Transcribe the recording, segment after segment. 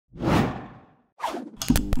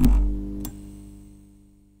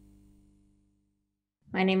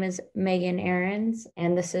My name is Meghan Ahrens,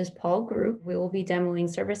 and this is Paul Grupe. We will be demoing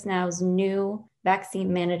ServiceNow's new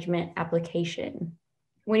vaccine management application.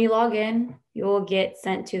 When you log in, you will get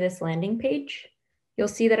sent to this landing page. You'll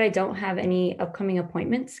see that I don't have any upcoming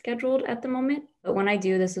appointments scheduled at the moment, but when I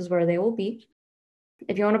do, this is where they will be.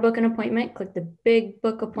 If you want to book an appointment, click the big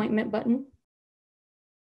book appointment button,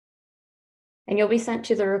 and you'll be sent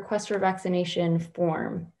to the request for vaccination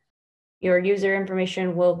form. Your user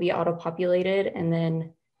information will be auto-populated, and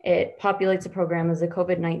then it populates the program as a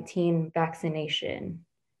COVID-19 vaccination.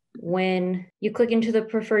 When you click into the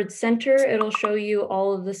preferred center, it'll show you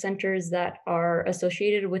all of the centers that are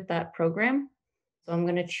associated with that program. So I'm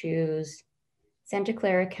going to choose Santa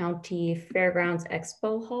Clara County Fairgrounds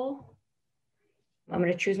Expo Hall. I'm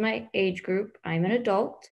going to choose my age group. I'm an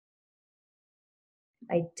adult.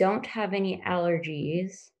 I don't have any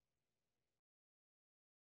allergies.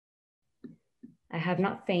 I have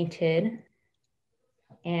not fainted,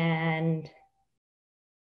 and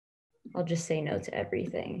I'll just say no to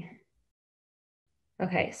everything.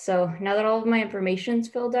 Okay, so now that all of my information's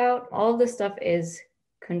filled out, all of this stuff is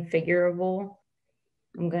configurable.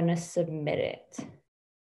 I'm gonna submit it.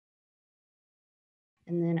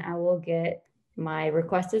 And then I will get my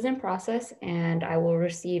request is in process and I will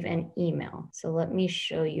receive an email. So let me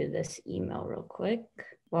show you this email real quick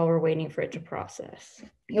while we're waiting for it to process.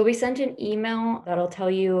 You'll be sent an email that'll tell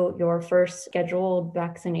you your first scheduled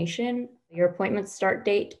vaccination, your appointment start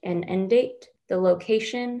date and end date, the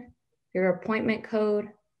location, your appointment code,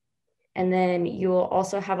 and then you will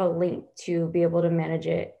also have a link to be able to manage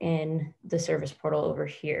it in the service portal over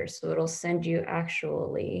here. So it'll send you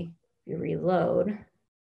actually, if you reload,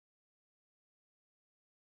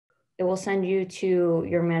 it will send you to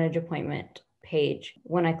your manage appointment page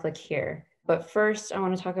when I click here. But first, I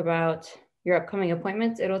want to talk about your upcoming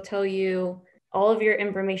appointments. It'll tell you all of your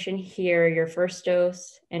information here, your first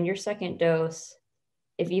dose and your second dose.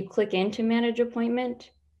 If you click into manage appointment,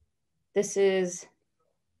 this is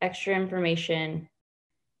extra information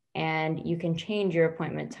and you can change your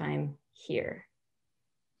appointment time here.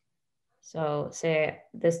 So say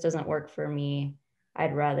this doesn't work for me.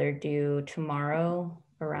 I'd rather do tomorrow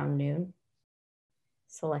around noon.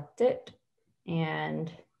 Select it,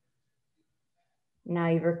 and now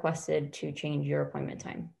you've requested to change your appointment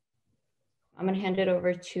time. I'm going to hand it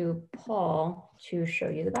over to Paul to show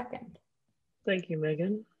you the backend. Thank you,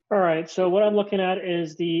 Meghan. All right, so what I'm looking at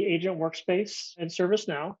is the agent workspace in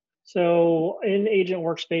ServiceNow. So in agent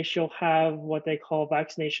workspace, you'll have what they call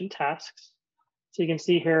vaccination tasks. So you can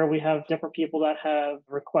see here, we have different people that have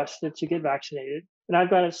requested to get vaccinated. And I've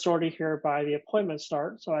got it sorted here by the appointment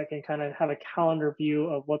start, so I can kind of have a calendar view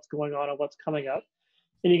of what's going on and what's coming up.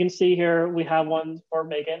 And you can see here, we have one for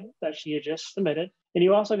Meghan that she had just submitted. And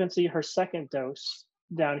you also can see her second dose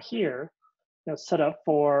down here, set up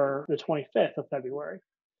for the 25th of February.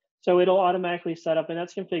 So it'll automatically set up, and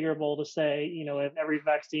that's configurable to say, if every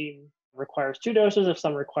vaccine requires 2 doses, if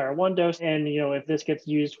some require 1 dose, and if this gets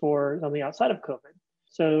used for something outside of COVID.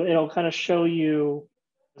 So it'll kind of show you,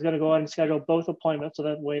 it's going to go ahead and schedule both appointments, so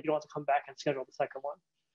that way you don't have to come back and schedule the second one.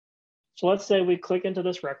 So let's say we click into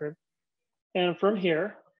this record, and from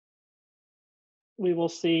here, we will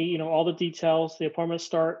see, all the details, the appointment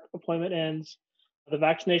start, appointment ends, the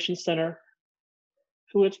vaccination center,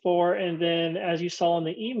 who it's for, and then as you saw in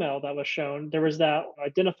the email that was shown, there was that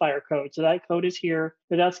identifier code. So that code is here,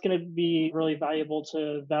 but that's going to be really valuable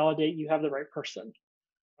to validate you have the right person.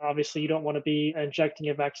 Obviously, you don't want to be injecting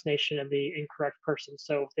a vaccination in the incorrect person.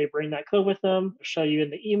 So if they bring that code with them, show you in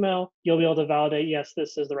the email, you'll be able to validate, yes,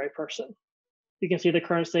 this is the right person. You can see the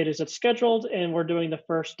current status it's scheduled, and we're doing the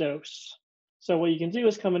first dose. So what you can do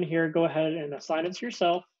is come in here, go ahead and assign it to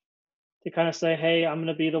yourself to kind of say, hey, I'm going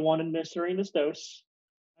to be the one administering this dose.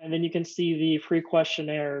 And then you can see the free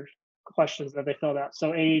questionnaire questions that they filled out.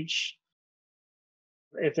 So age,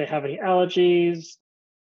 if they have any allergies,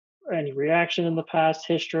 any reaction in the past,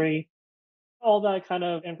 history, all that kind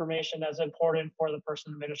of information that's important for the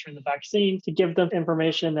person administering the vaccine to give them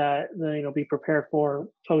information that be prepared for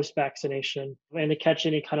post-vaccination and to catch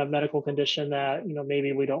any kind of medical condition that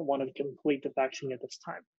maybe we don't want to complete the vaccine at this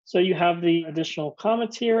time. So you have the additional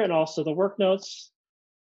comments here and also the work notes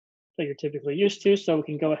that you're typically used to. So we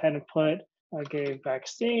can go ahead and put I gave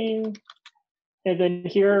vaccine. And then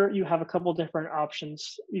here you have a couple different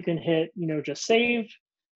options. You can hit, just save.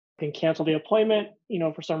 You can cancel the appointment,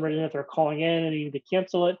 for some reason, if they're calling in and you need to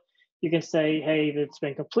cancel it, you can say, hey, it's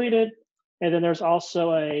been completed. And then there's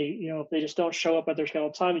also if they just don't show up at their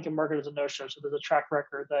scheduled time, you can mark it as a no-show. So there's a track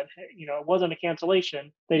record that, it wasn't a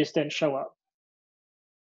cancellation, they just didn't show up.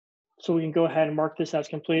 So we can go ahead and mark this as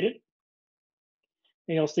completed.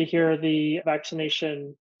 And you'll see here the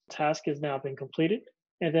vaccination task has now been completed.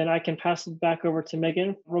 And then I can pass it back over to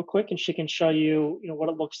Megan real quick, and she can show you, what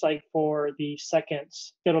it looks like for the second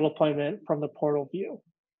scheduled appointment from the portal view.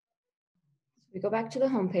 We go back to the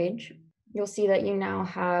homepage. You'll see that you now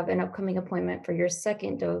have an upcoming appointment for your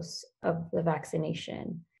second dose of the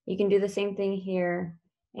vaccination. You can do the same thing here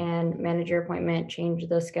and manage your appointment, change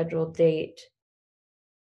the scheduled date,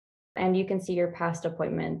 and you can see your past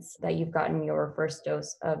appointments that you've gotten your first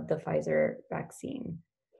dose of the Pfizer vaccine.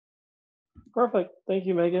 Perfect. Thank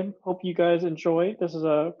you, Megan. Hope you guys enjoy. This is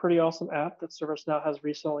a pretty awesome app that ServiceNow has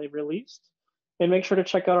recently released. And make sure to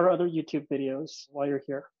check out our other YouTube videos while you're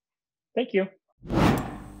here. Thank you.